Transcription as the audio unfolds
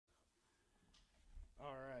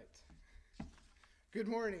Good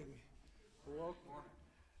morning. I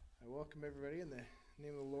welcome everybody in the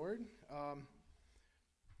name of the Lord.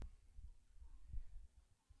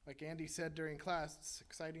 Like Andy said during class, it's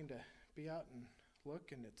exciting to be out and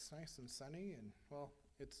look, and it's nice and sunny, and well,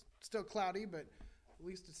 it's still cloudy, but at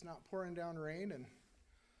least it's not pouring down rain and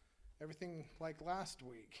everything like last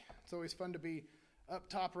week. It's always fun to be up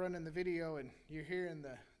top running the video, and you're hearing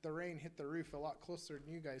the rain hit the roof a lot closer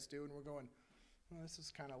than you guys do, and we're going, well, this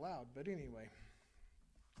is kind of loud, but anyway.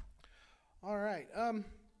 All right.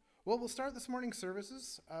 Well, we'll start this morning's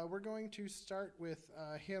services. We're going to start with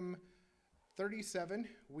hymn 37,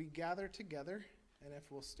 We Gather Together. And if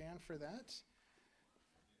we'll stand for that,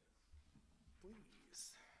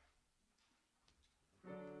 please.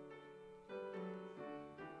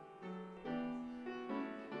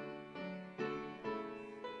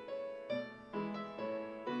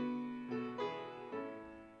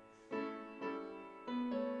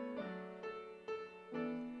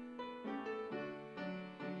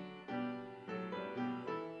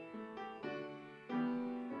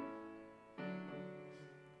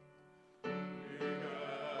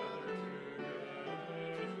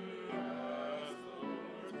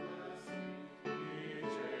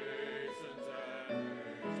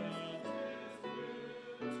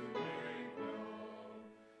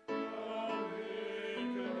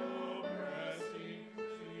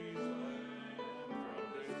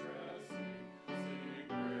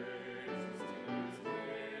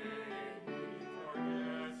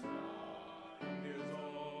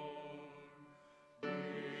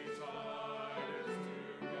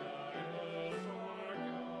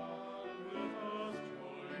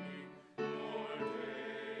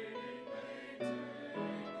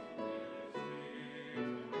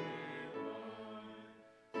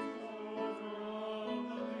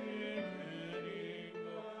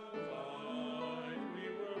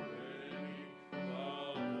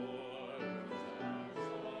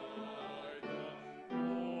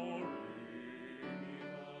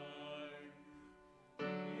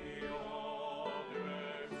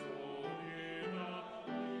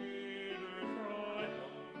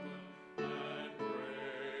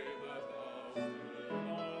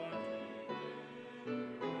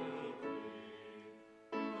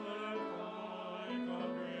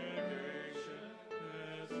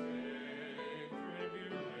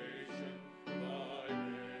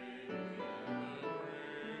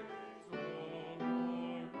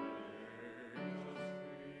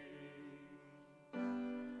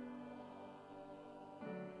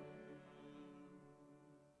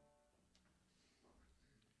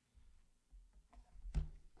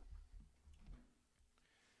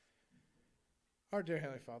 Our dear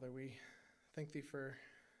Heavenly Father, we thank Thee for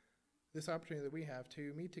this opportunity that we have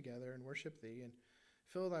to meet together and worship Thee and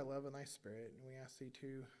fill Thy love and Thy Spirit. And we ask Thee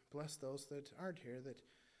to bless those that aren't here, that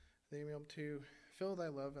they may be able to feel Thy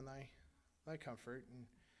love and Thy comfort,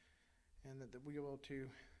 and that we will be able to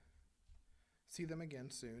see them again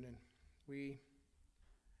soon. And we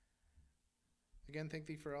again thank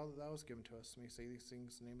Thee for all that Thou hast given to us. And we say these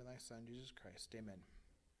things in the name of Thy Son, Jesus Christ. Amen.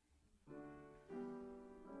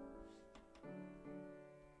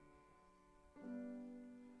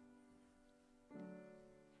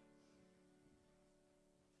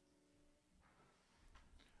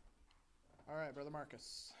 All right, Brother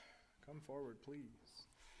Marcus, come forward, please.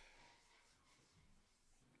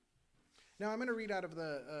 Now I'm going to read out of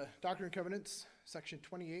the Doctrine and Covenants, section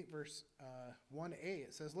 28, verse 1a.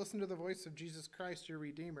 It says, "Listen to the voice of Jesus Christ, your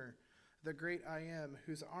Redeemer, the great I Am,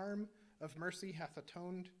 whose arm of mercy hath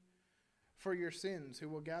atoned for your sins, who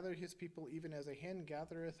will gather his people even as a hen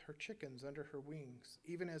gathereth her chickens under her wings,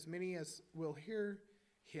 even as many as will hear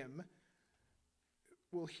him,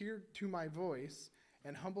 will hear to my voice,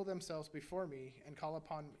 and humble themselves before me, and call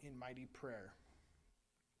upon in mighty prayer."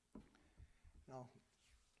 And I'll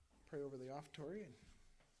pray over the offertory.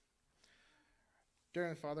 Dear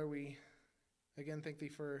Heavenly Father, we again thank Thee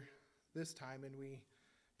for this time, and we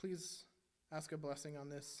please ask a blessing on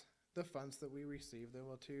the funds that we receive, that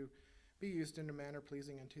will to be used in a manner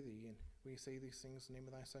pleasing unto Thee. And we say these things in the name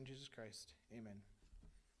of Thy Son, Jesus Christ. Amen.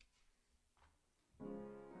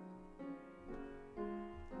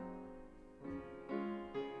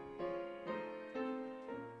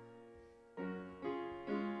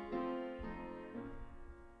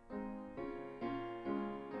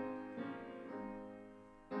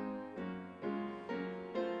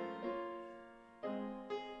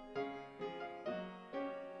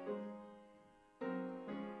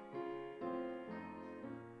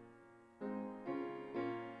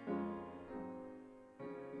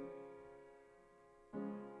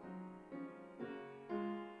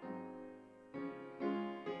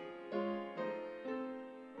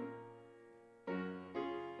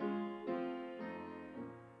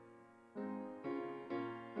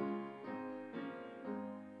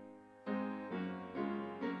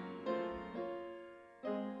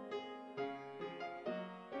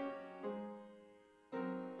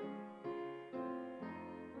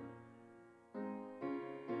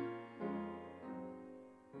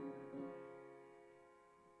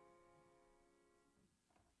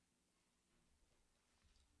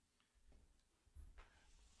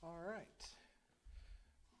 All right.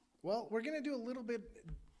 Well, we're going to do a little bit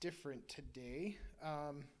different today.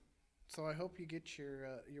 So I hope you get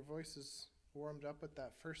your voices warmed up with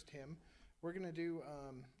that first hymn. We're going to do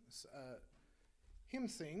hymn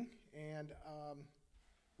sing, and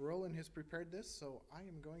Roland has prepared this, so I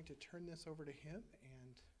am going to turn this over to him,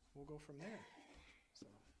 and we'll go from there. So.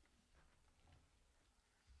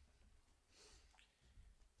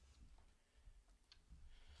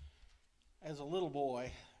 As a little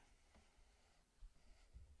boy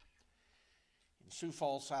in Sioux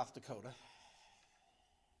Falls, South Dakota,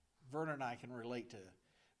 Vernon and I can relate to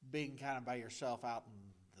being kind of by yourself out in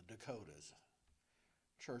the Dakotas,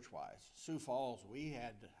 church-wise. Sioux Falls, we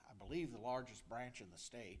had, I believe, the largest branch in the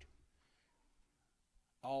state,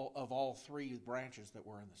 all three branches that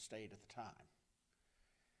were in the state at the time.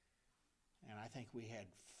 And I think we had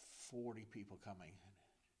 40 people coming.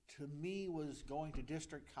 To me, was going to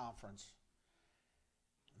district conference.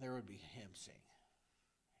 There would be hymn sing,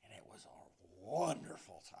 and it was a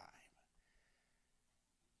wonderful time.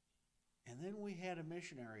 And then we had a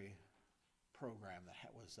missionary program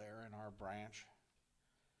that was there in our branch,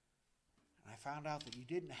 and I found out that you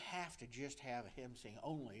didn't have to just have a hymn sing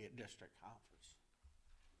only at district conference,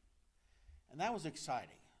 and that was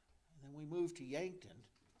exciting. And then we moved to Yankton,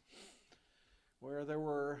 where there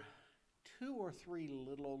were 2 or 3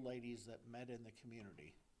 little old ladies that met in the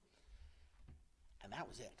community. And that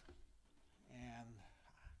was it. And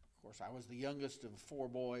of course, I was the youngest of 4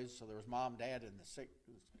 boys, so there was mom, dad, and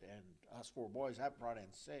us 4 boys. That brought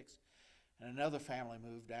in 6. And another family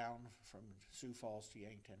moved down from Sioux Falls to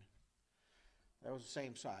Yankton. That was the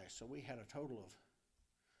same size. So we had a total of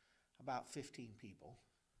about 15 people.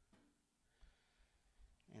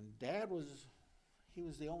 And Dad was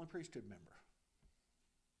the only priesthood member.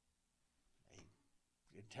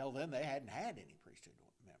 Until then, they hadn't had any priesthood members.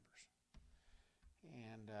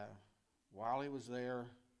 And while he was there,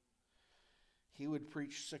 he would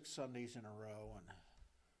preach 6 Sundays in a row. And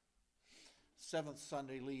 7th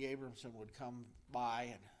Sunday, Lee Abramson would come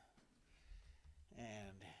by,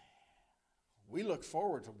 and we looked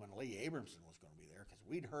forward to when Lee Abramson was going to be there, because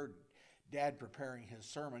we'd heard Dad preparing his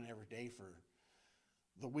sermon every day for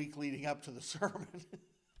the week leading up to the sermon.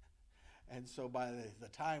 And so by the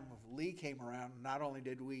time Lee came around, not only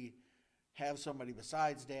did we have somebody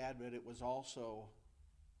besides Dad, but it was also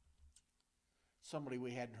somebody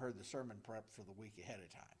we hadn't heard the sermon prep for the week ahead of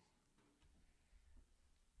time.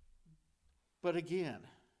 But again,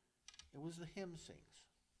 it was the hymn sings,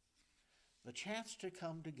 the chance to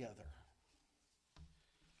come together.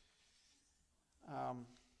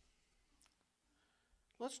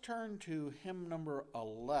 Let's turn to hymn number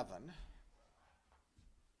 11. I'm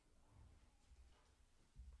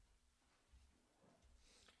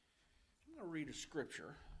going to read a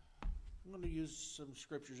scripture. I'm going to use some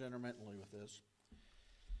scriptures intermittently with this.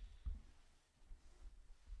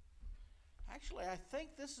 Actually, I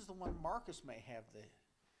think this is the one Marcus may have the...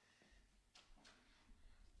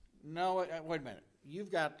 No, wait a minute.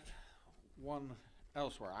 You've got one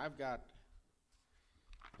elsewhere. I've got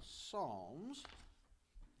Psalms.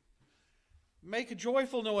 Make a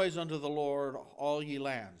joyful noise unto the Lord, all ye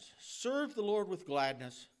lands. Serve the Lord with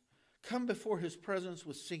gladness. Come before his presence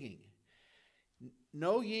with singing.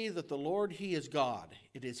 Know ye that the Lord, he is God.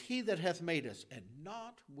 It is he that hath made us, and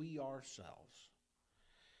not we ourselves.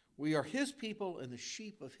 We are his people and the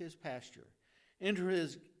sheep of his pasture. Enter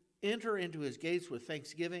into his gates with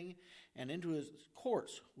thanksgiving, and into his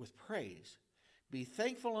courts with praise. Be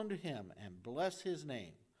thankful unto him, and bless his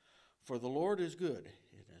name. For the Lord is good,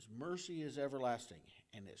 and his mercy is everlasting,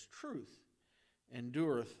 and his truth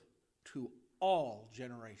endureth to all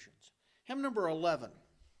generations. Hymn number 11.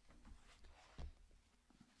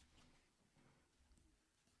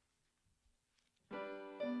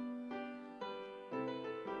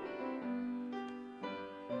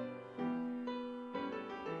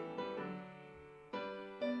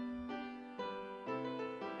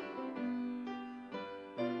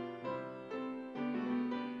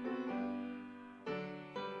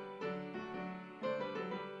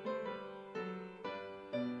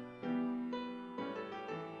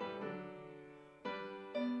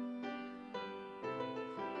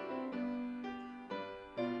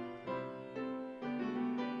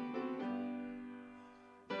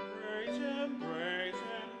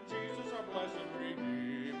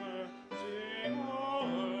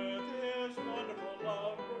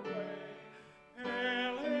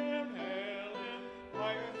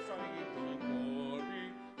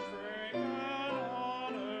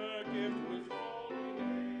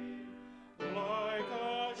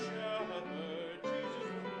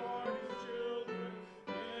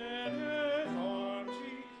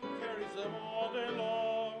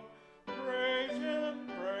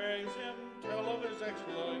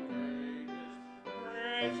 excellent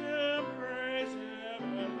greatness. Praise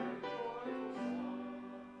Him, ever joyful song.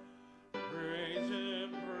 Praise Him,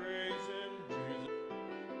 Jesus.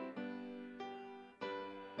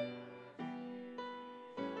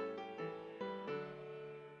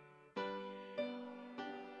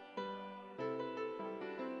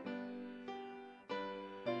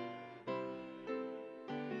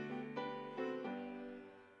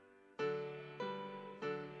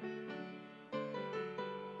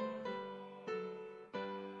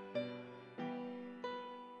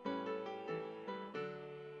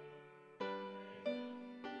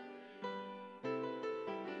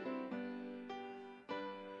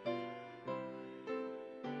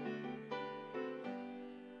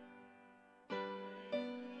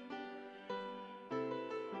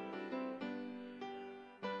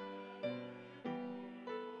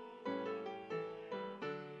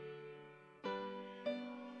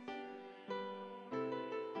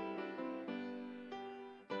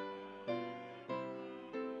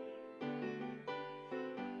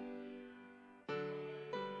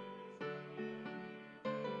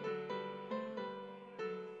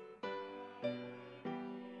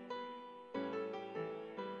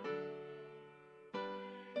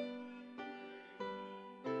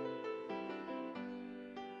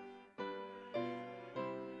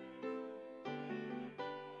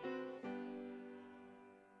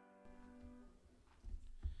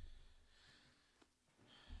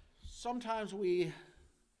 Sometimes we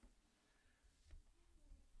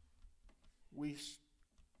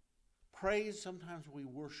praise, sometimes we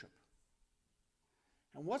worship.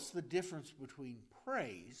 And what's the difference between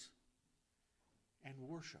praise and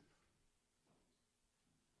worship?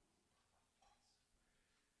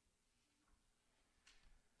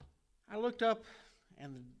 I looked up,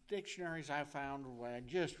 and the dictionaries I found, I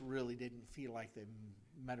just really didn't feel like they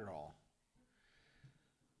met at all.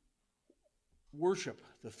 Worship,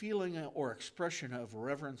 the feeling or expression of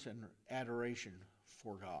reverence and adoration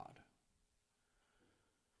for God.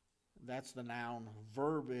 That's the noun.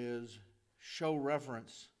 Verb is show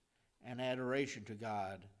reverence and adoration to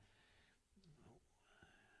God.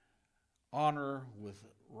 Honor with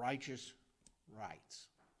righteous rights,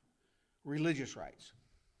 religious rights.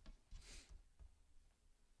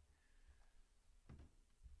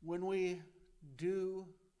 When we do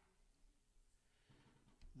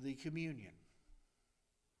the communion,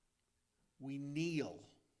 we kneel.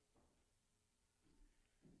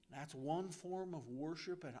 That's one form of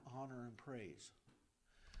worship and honor and praise.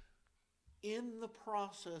 In the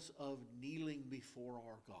process of kneeling before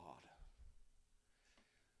our God,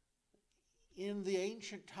 in the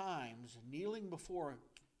ancient times, kneeling before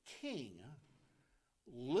a king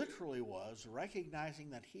literally was recognizing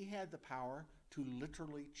that he had the power to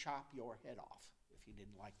literally chop your head off if you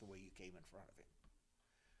didn't like the way you came in front of him.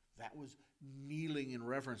 That was kneeling in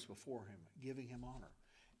reverence before him, giving him honor.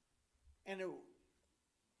 And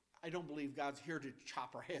I don't believe God's here to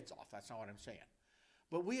chop our heads off. That's not what I'm saying.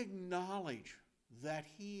 But we acknowledge that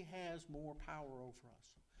he has more power over us.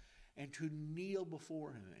 And to kneel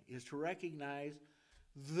before him is to recognize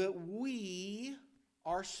that we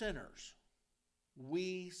are sinners.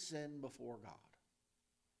 We sin before God.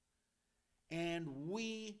 And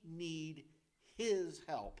we need his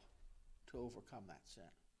help to overcome that sin.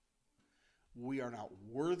 We are not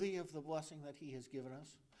worthy of the blessing that he has given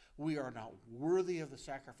us. We are not worthy of the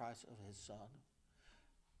sacrifice of his Son.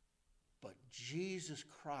 But Jesus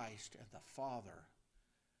Christ and the Father,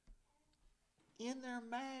 in their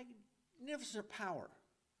magnificent power.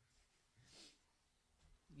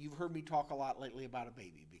 You've heard me talk a lot lately about a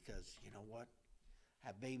baby because, you know what?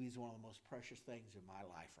 A baby is one of the most precious things in my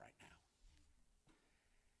life right now.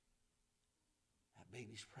 That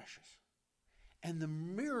baby's precious. And the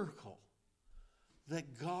miracle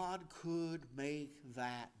that God could make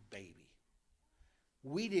that baby.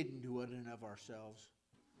 We didn't do it in and of ourselves.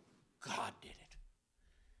 God did it.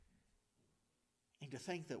 And to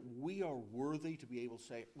think that we are worthy to be able to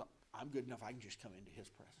say, well, I'm good enough, I can just come into his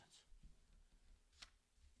presence.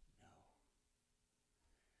 No.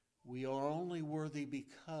 We are only worthy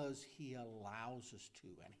because he allows us to,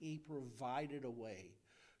 and he provided a way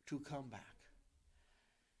to come back.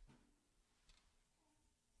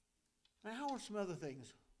 Now, how are some other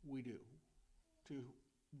things we do to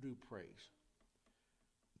do praise?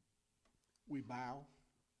 We bow,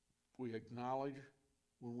 we acknowledge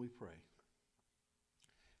when we pray.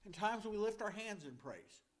 And times we lift our hands in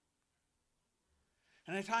praise.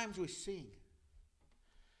 And at times we sing.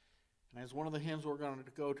 And as one of the hymns we're going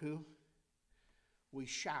to go to, we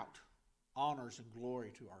shout honors and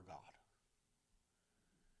glory to our God.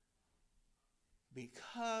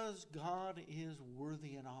 because God is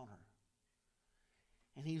worthy in honor.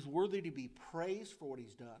 And he's worthy to be praised for what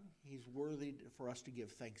he's done. He's worthy for us to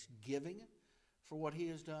give thanksgiving for what he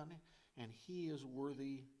has done. And he is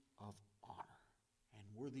worthy of honor and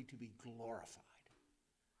worthy to be glorified.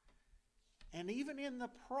 And even in the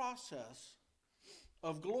process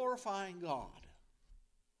of glorifying God,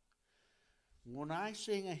 when I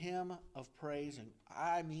sing a hymn of praise, and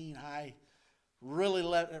I really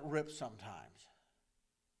let it rip sometimes,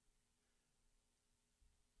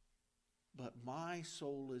 but my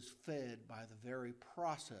soul is fed by the very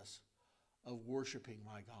process of worshiping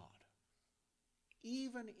my God.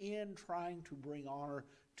 Even in trying to bring honor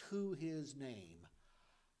to his name,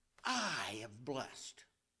 I am blessed.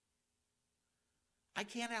 I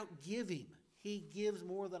can't outgive him. He gives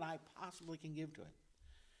more than I possibly can give to him.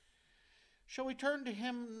 Shall we turn to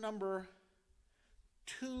hymn number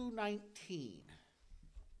 219?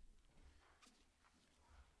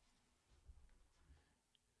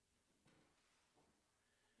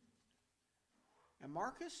 And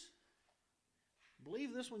Marcus, I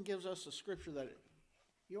believe this one gives us a scripture that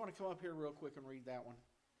you want to come up here real quick and read that one?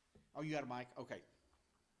 Oh, you got a mic? Okay.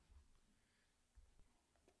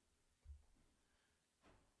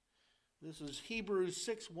 This is Hebrews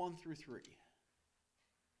 6, 1 through 3.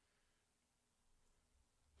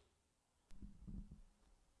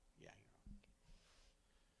 Yeah,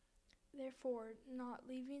 you're on. Therefore, not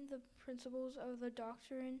leaving the principles of the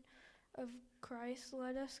doctrine of Christ,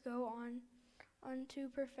 let us go on unto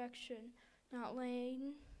perfection, not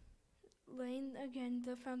laying again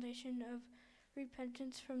the foundation of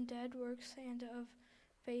repentance from dead works and of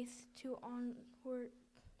faith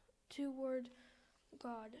toward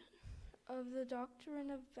God, of the doctrine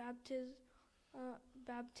of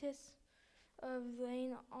baptists, of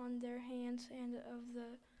laying on their hands, and of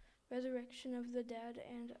the resurrection of the dead,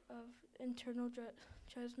 and of eternal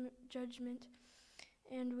judgment.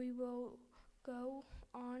 And we will go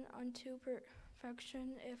on unto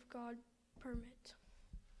perfection if God permit.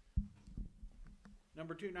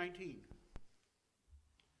 Number 219.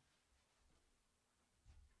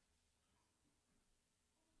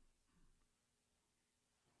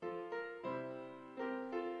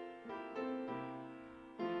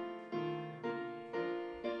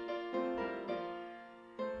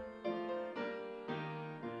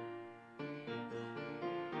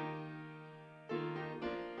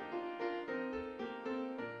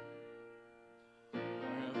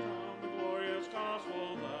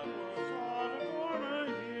 Gospel that was taught in former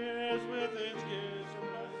years, with its gifts and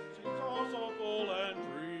blessings also full and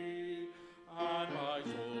free. And my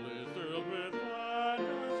soul is thrilled with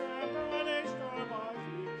gladness and banished are my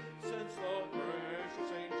feet, since the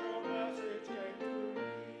precious angel message came to me.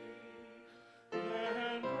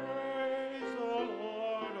 Then praise the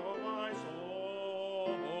Lord, O my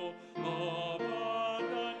soul,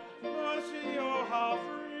 abundant mercy, oh how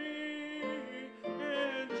free,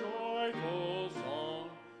 in joyful song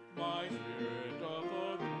my spirit doth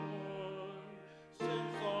adore,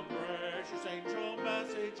 since the precious angel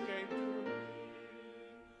message came to me.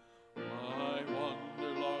 I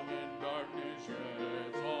wander long in darkness,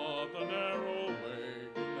 yet saw the narrow way,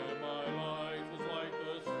 and my life was like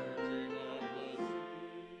the surging of the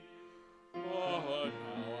sea. But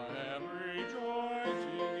now I am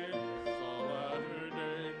rejoicing in this the latter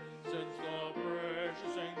day, since the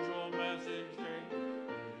precious angel message came to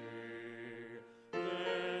me.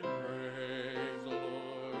 Then praise the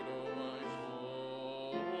Lord, O my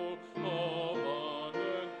soul,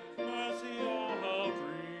 abundant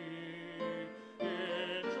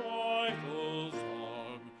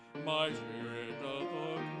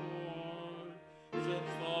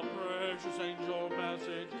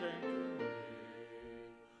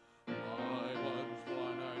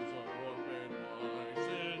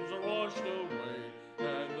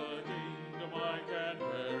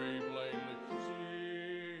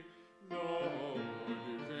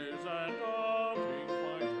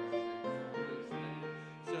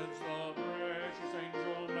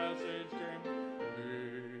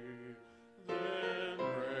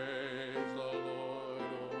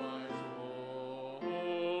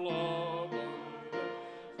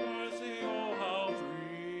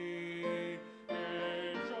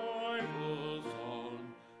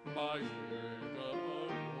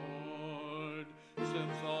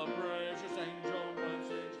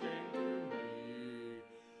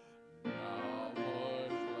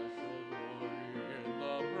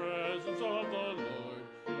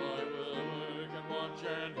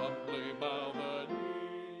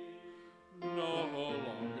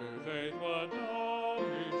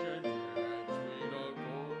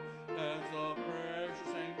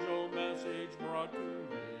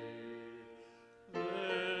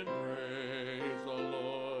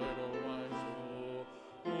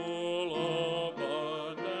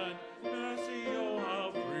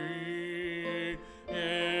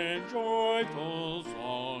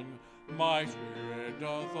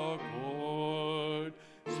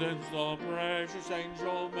since the precious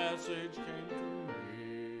angel message came to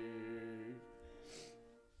me.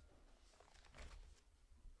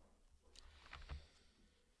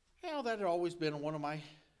 Now, that had always been one of my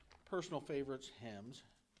personal favorites hymns.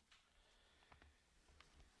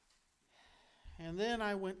 And then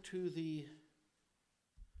I went to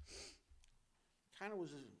kind of was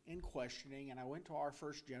in questioning, and I went to our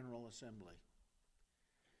first General Assembly.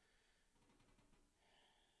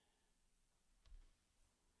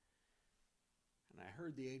 And I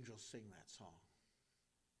heard the angels sing that song.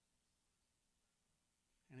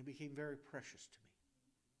 And it became very precious to me.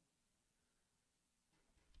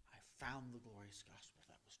 I found the glorious gospel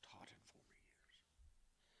that was taught in former years.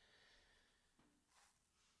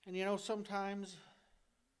 And you know, sometimes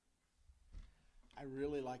I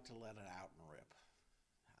really like to let it out and rip.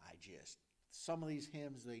 Some of these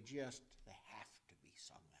hymns, they have to be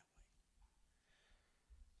sung that way.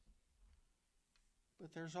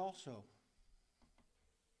 But there's also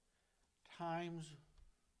times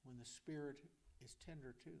when the Spirit is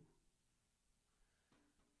tender too.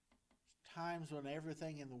 There's times when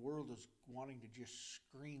everything in the world is wanting to just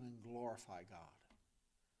scream and glorify God.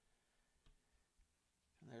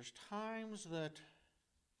 And there's times that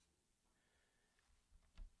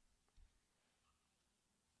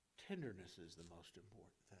tenderness is the most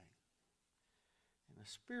important thing. And the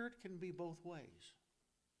Spirit can be both ways.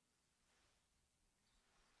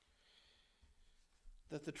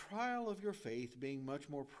 That the trial of your faith, being much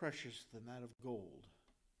more precious than that of gold,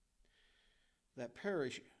 that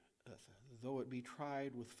perisheth, though it be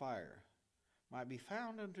tried with fire, might be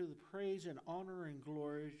found unto the praise and honor and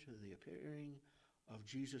glory to the appearing of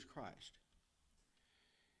Jesus Christ,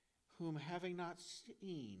 whom having not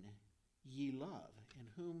seen ye love, in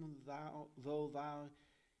whom though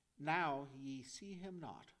now ye see him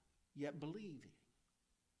not, yet believe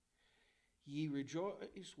ye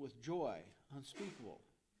rejoice with joy unspeakable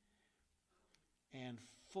and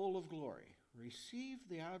full of glory. Receive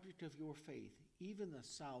the object of your faith, even the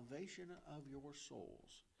salvation of your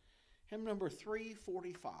souls. Hymn number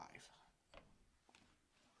 345.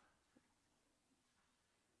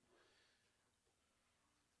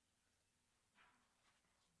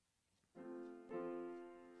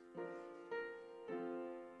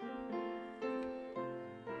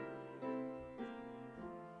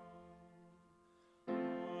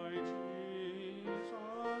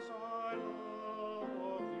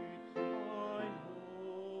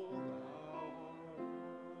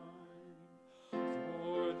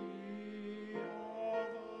 For thee all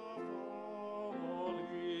the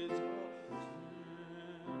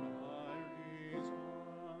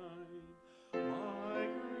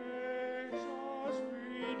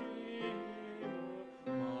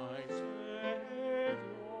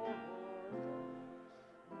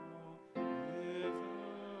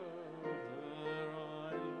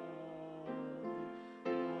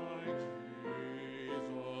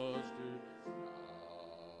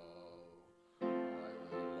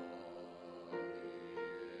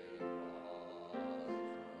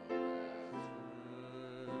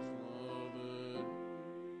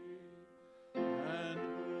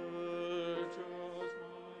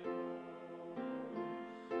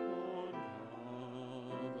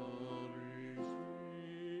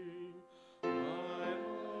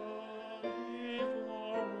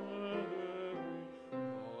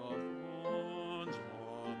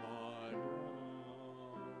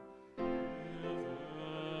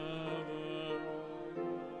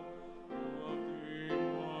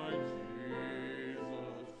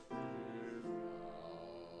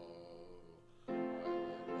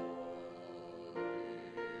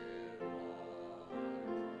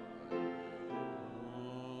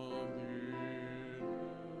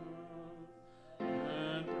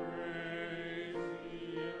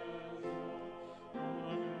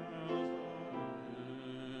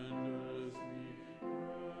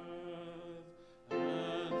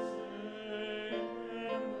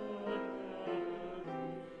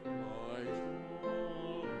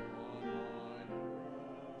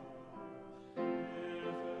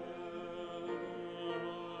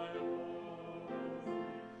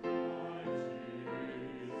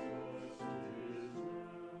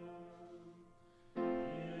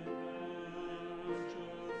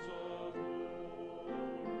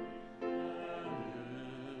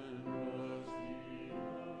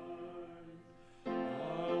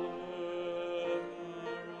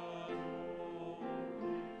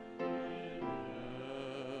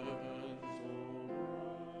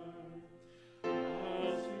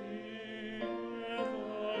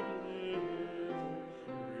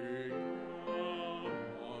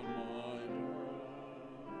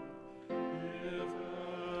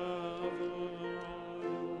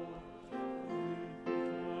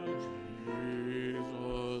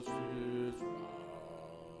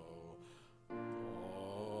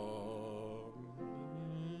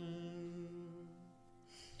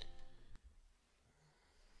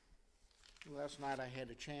last night I had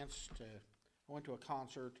a chance to, I went to a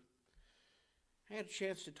concert. I had a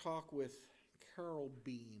chance to talk with Carol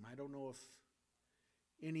Beam. I don't know if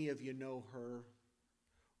any of you know her.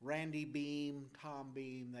 Randy Beam, Tom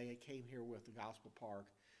Beam, they came here with the Gospel Park.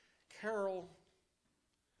 Carol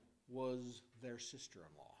was their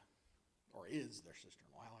sister-in-law, or is their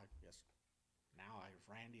sister-in-law. Well, I guess now I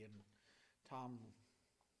have Randy and Tom,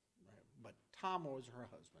 but Tom was her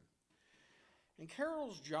husband. And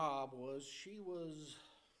Carol's job was,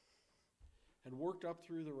 had worked up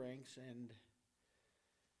through the ranks and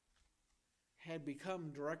had become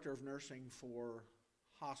director of nursing for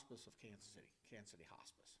Hospice of Kansas City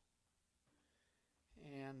Hospice.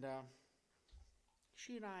 And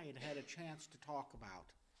she and I had a chance to talk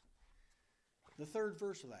about the third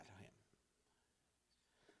verse of that hymn.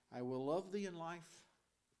 I will love thee in life,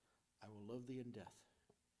 I will love thee in death,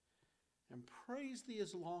 and praise thee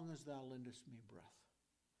as long as thou lendest me breath,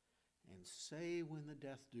 and say when the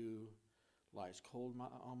death dew lies cold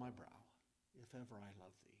on my brow, if ever I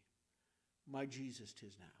love thee, my Jesus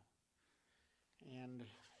 'tis now. And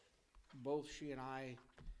both she and I,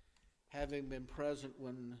 having been present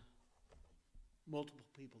when multiple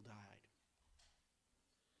people died,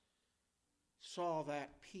 saw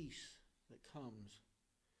that peace that comes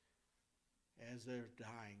as they're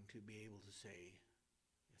dying to be able to say,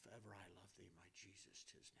 if ever I love thee, my Jesus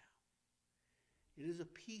 'tis now. It is a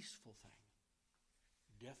peaceful thing.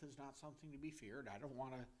 Death is not something to be feared. I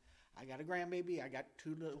got a grandbaby, I got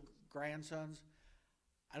 2 little grandsons.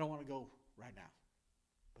 I don't want to go right now.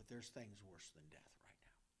 But there's things worse than death right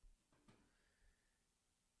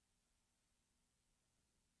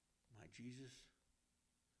now. My Jesus,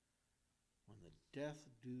 when the death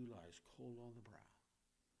dew lies cold on the brow,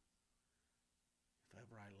 if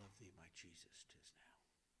ever I love thee, my Jesus, 'tis now.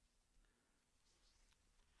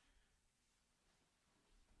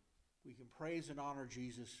 We can praise and honor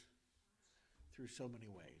Jesus through so many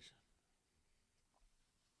ways.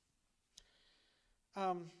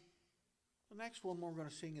 The next one we're going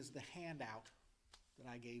to sing is the handout that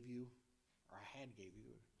I gave you, or I had gave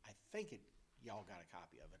you. I think y'all got a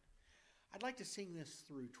copy of it. I'd like to sing this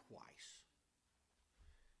through twice.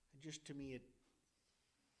 And just to me,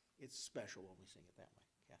 it's special when we sing it that way.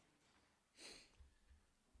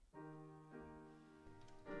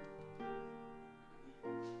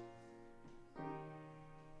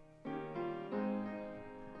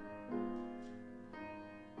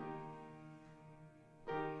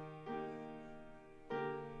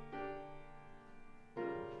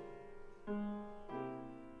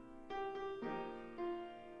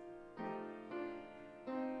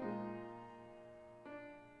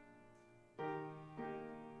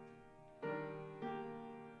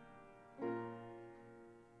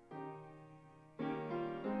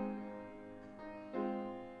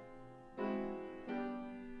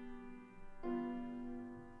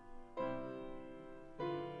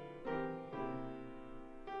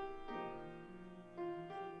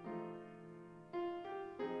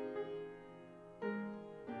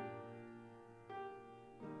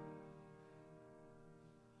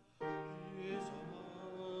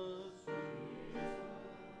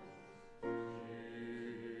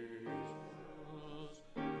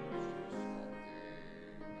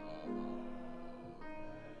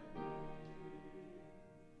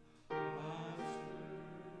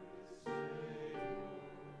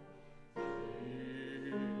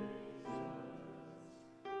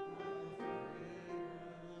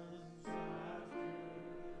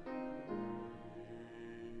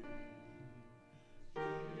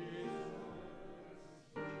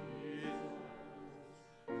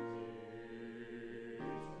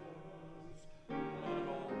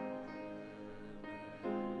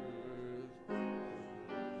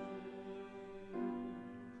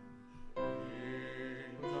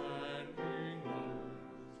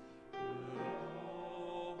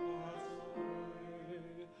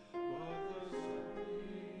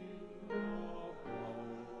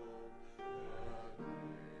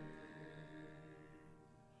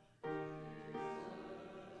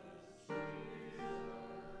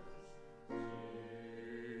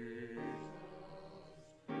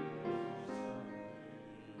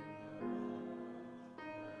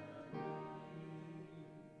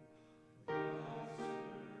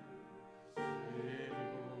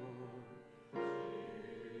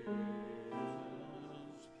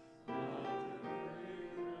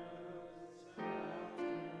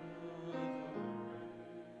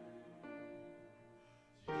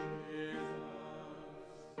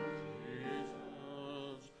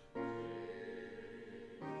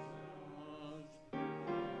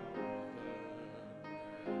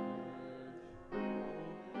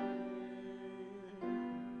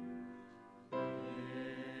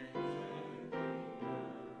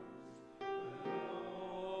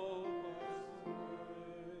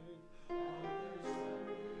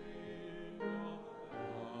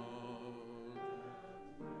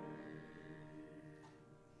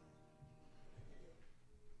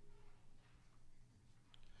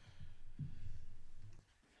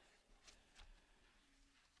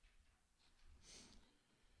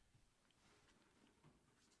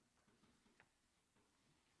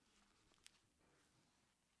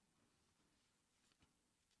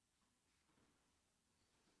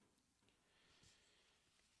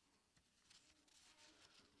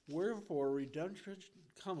 Wherefore redemption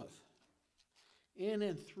cometh in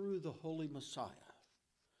and through the Holy Messiah,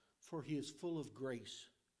 for he is full of grace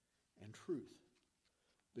and truth.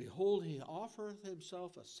 Behold, he offereth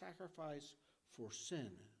himself a sacrifice for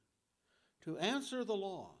sin, to answer the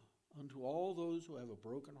law unto all those who have a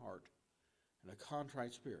broken heart and a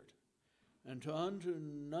contrite spirit, and unto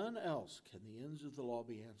none else can the ends of the law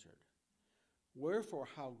be answered. Wherefore,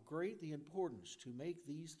 how great the importance to make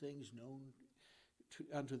these things known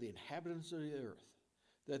unto the inhabitants of the earth,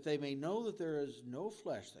 that they may know that there is no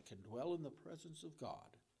flesh that can dwell in the presence of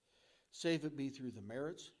God, save it be through the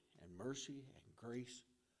merits and mercy and grace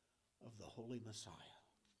of the Holy Messiah,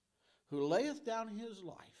 who layeth down his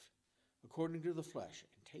life according to the flesh,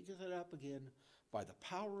 and taketh it up again by the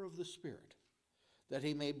power of the Spirit, that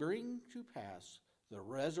he may bring to pass the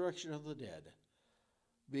resurrection of the dead,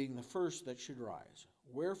 being the first that should rise.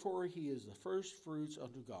 Wherefore he is the first fruits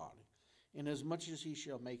unto God, inasmuch as he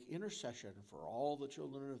shall make intercession for all the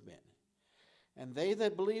children of men. And they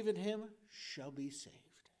that believe in him shall be saved.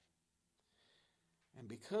 And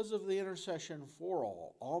because of the intercession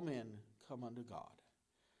for all men come unto God.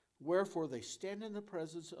 Wherefore they stand in the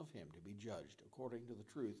presence of him to be judged according to the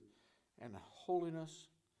truth and holiness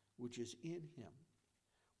which is in him.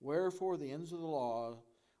 Wherefore the ends of the law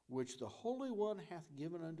which the Holy One hath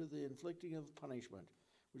given unto the inflicting of punishment,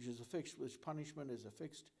 which punishment is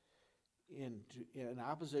affixed in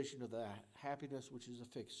opposition to the happiness which is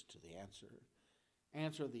affixed to the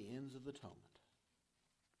answer the ends of the atonement.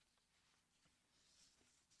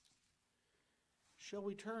 Shall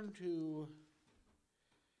we turn to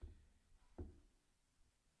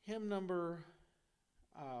hymn number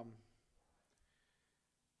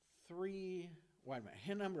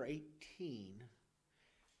hymn number 18.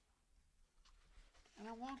 And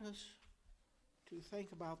I want us to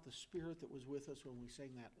think about the spirit that was with us when we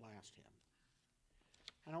sang that last hymn.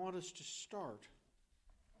 And I want us to start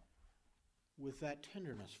with that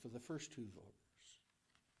tenderness for the first two verses.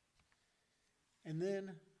 And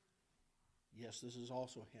then, yes, this is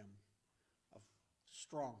also a hymn of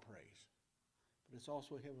strong praise, but it's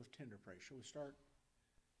also a hymn of tender praise. Shall we start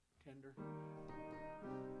tender? From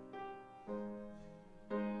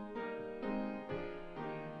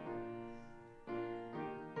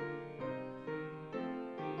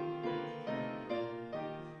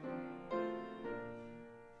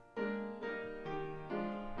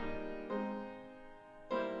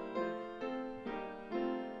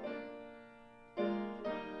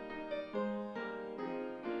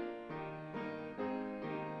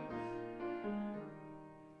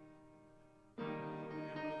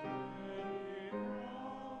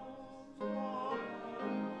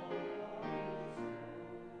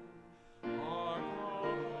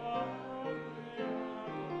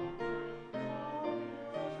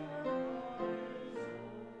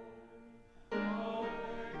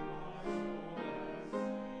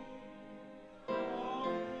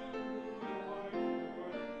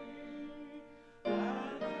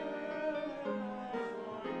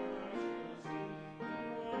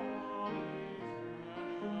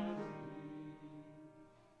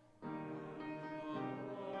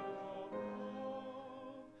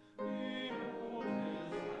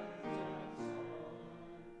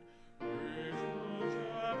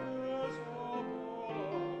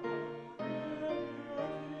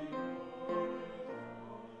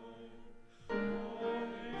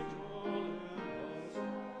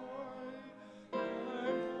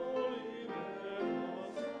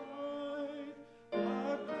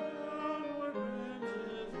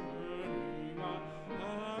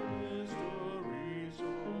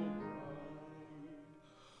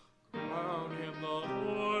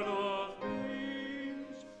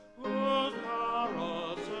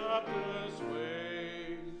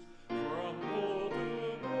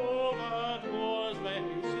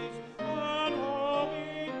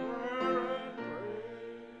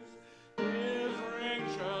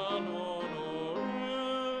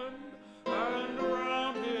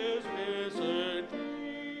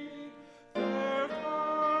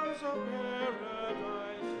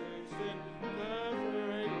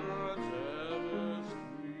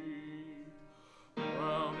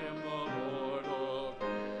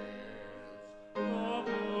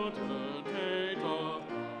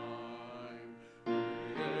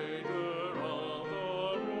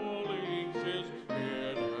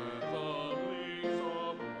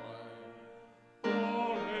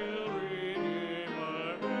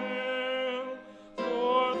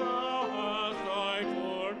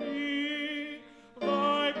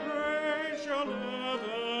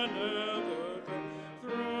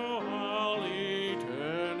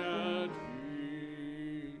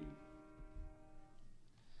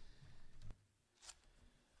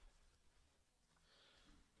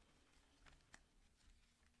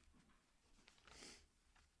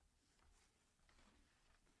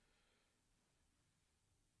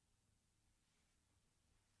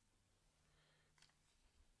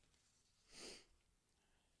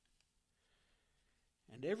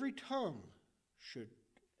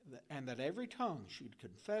and that every tongue should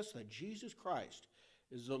confess that Jesus Christ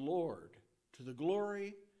is the Lord, to the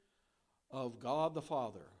glory of God the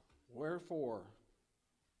Father. Wherefore,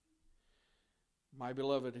 my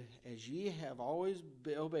beloved, as ye have always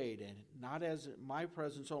obeyed, and not as in my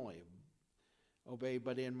presence only, obey,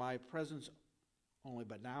 but in my presence only.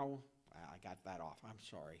 But now, I got that off. I'm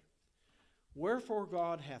sorry. Wherefore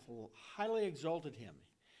God hath highly exalted him,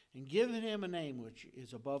 and given him a name which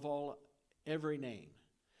is above all every name.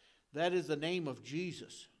 That is the name of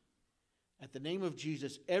Jesus. At the name of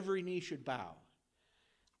Jesus, every knee should bow,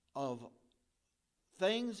 of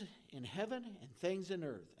things in heaven and things in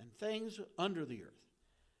earth and things under the earth.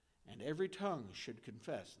 And every tongue should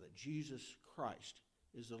confess that Jesus Christ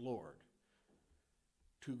is the Lord,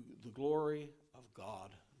 to the glory of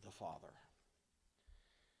God the Father.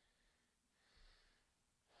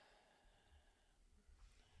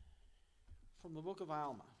 From the book of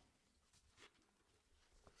Alma.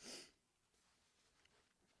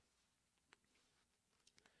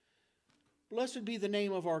 Blessed be the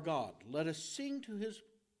name of our God. Let us sing to his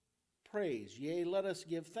praise. Yea, let us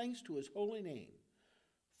give thanks to his holy name.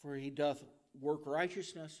 For he doth work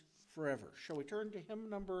righteousness forever. Shall we turn to hymn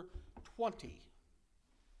number 20?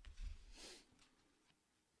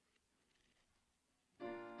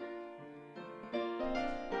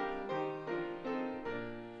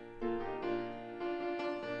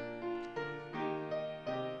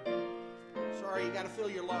 Sorry, you got to fill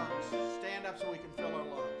your lungs. Stand up so we can fill our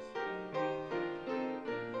lungs.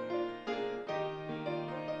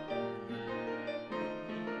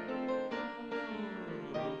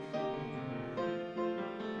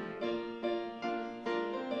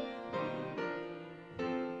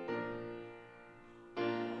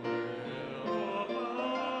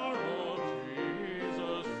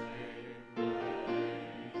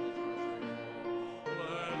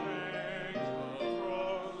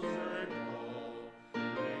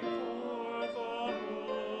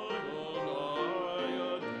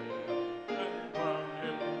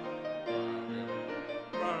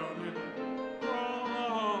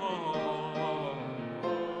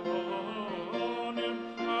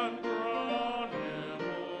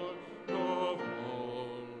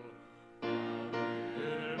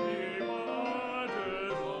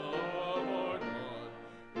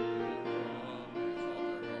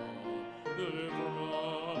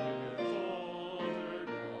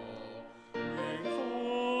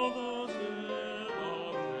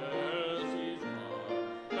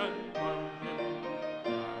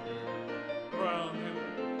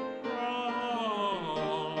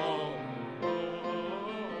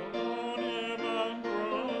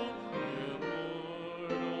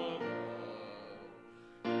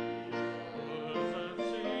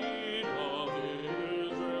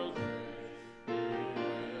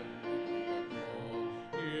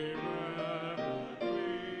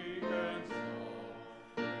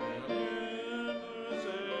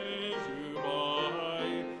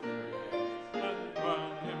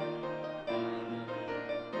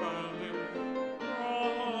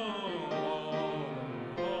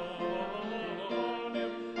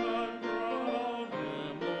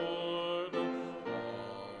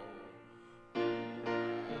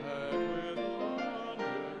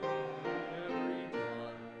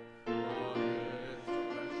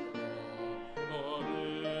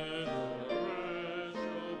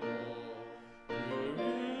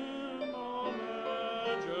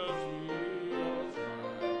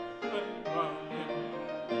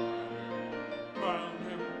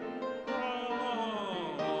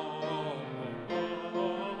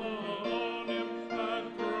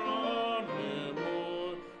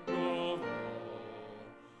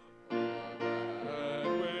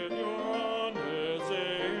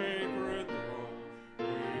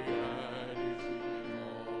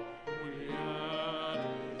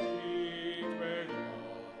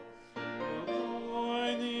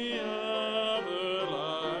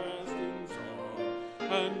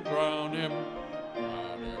 and crown him,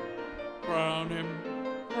 crown him, crown him,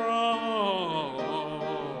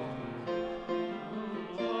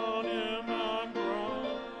 crown him and crown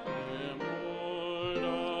him Lord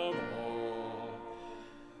of all.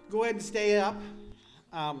 Go ahead and stay up.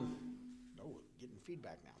 Getting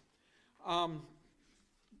feedback now.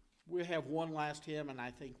 We have one last hymn, and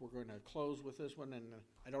I think we're going to close with this one. And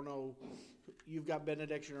I don't know, you've got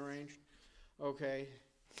benediction arranged? Okay.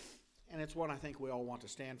 And it's one I think we all want to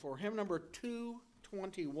stand for. Hymn number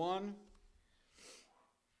 221.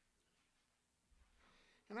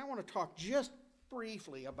 And I want to talk just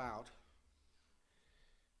briefly about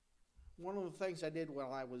one of the things I did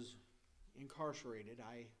while I was incarcerated.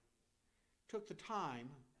 I took the time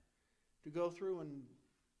to go through and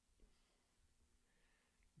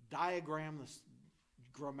diagram the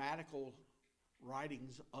grammatical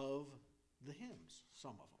writings of the hymns,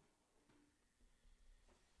 some of them.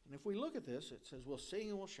 And if we look at this, it says, we'll sing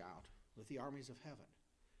and we'll shout with the armies of heaven.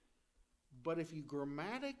 But if you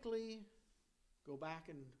grammatically go back,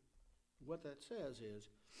 and what that says is,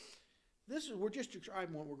 we're just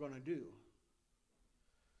describing what we're going to do.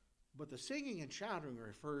 But the singing and shouting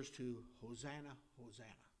refers to Hosanna, Hosanna.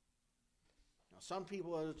 Now, some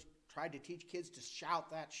people have tried to teach kids to shout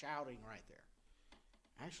that shouting right there.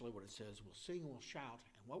 Actually, what it says, we'll sing and we'll shout,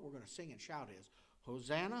 and what we're going to sing and shout is,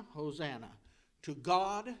 Hosanna, Hosanna, to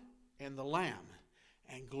God and the Lamb,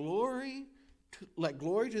 and let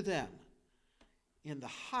glory to them in the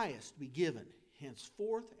highest be given,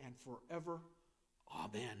 henceforth and forever.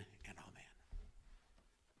 Amen and amen.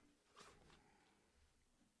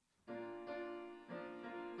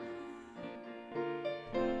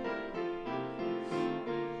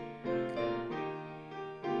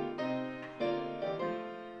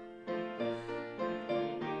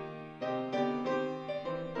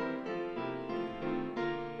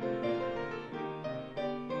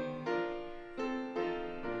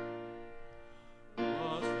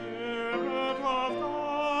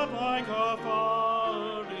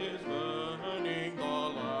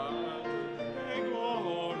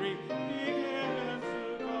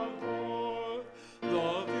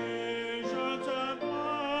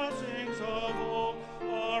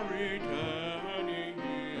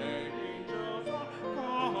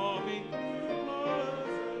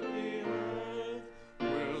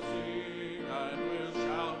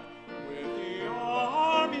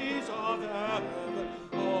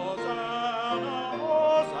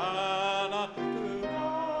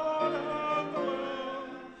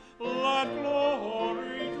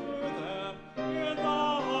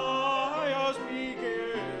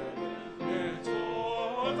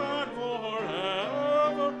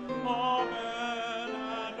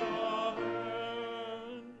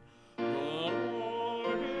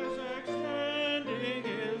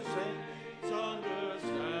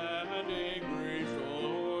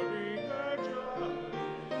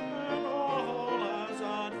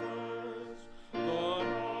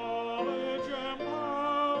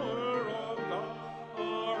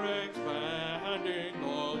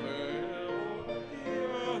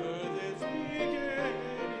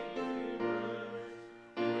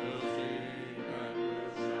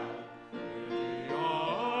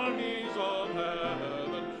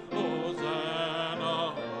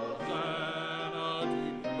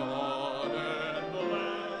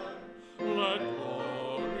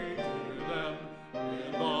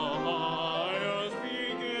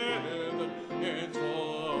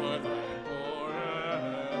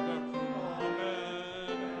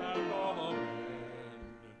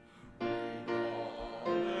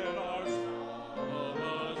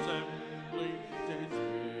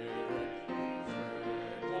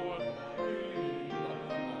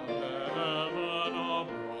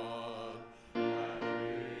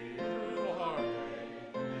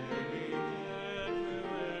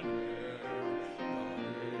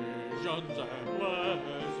 And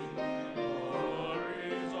blessing,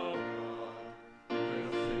 glories of God.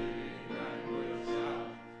 We'll sing and we'll shout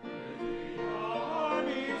with the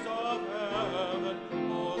armies of heaven.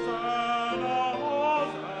 Hosanna,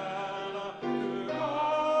 Hosanna, to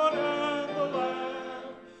God and the Lamb.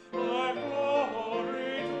 Let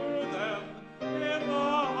glory to them in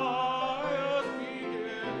the highest be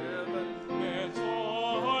given,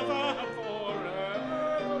 henceforth and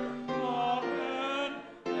forever. Amen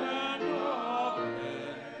and amen.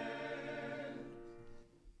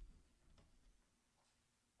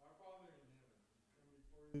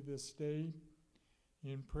 This day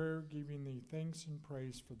in prayer, giving thee thanks and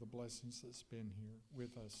praise for the blessings that's been here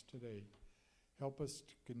with us today. Help us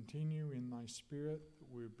to continue in thy spirit, that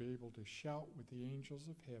we'll be able to shout with the angels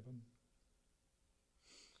of heaven,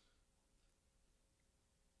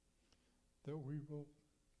 that we will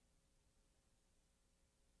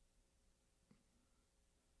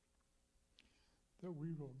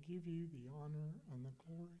give you the honor and the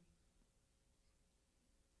glory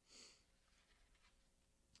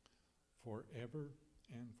forever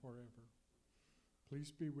and forever.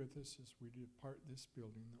 Please be with us as we depart this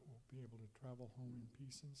building, that we'll be able to travel home in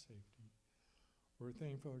peace and safety. We're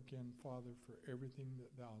thankful again, Father, for everything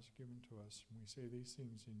that thou hast given to us. And we say these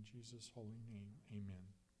things in Jesus' holy name. Amen.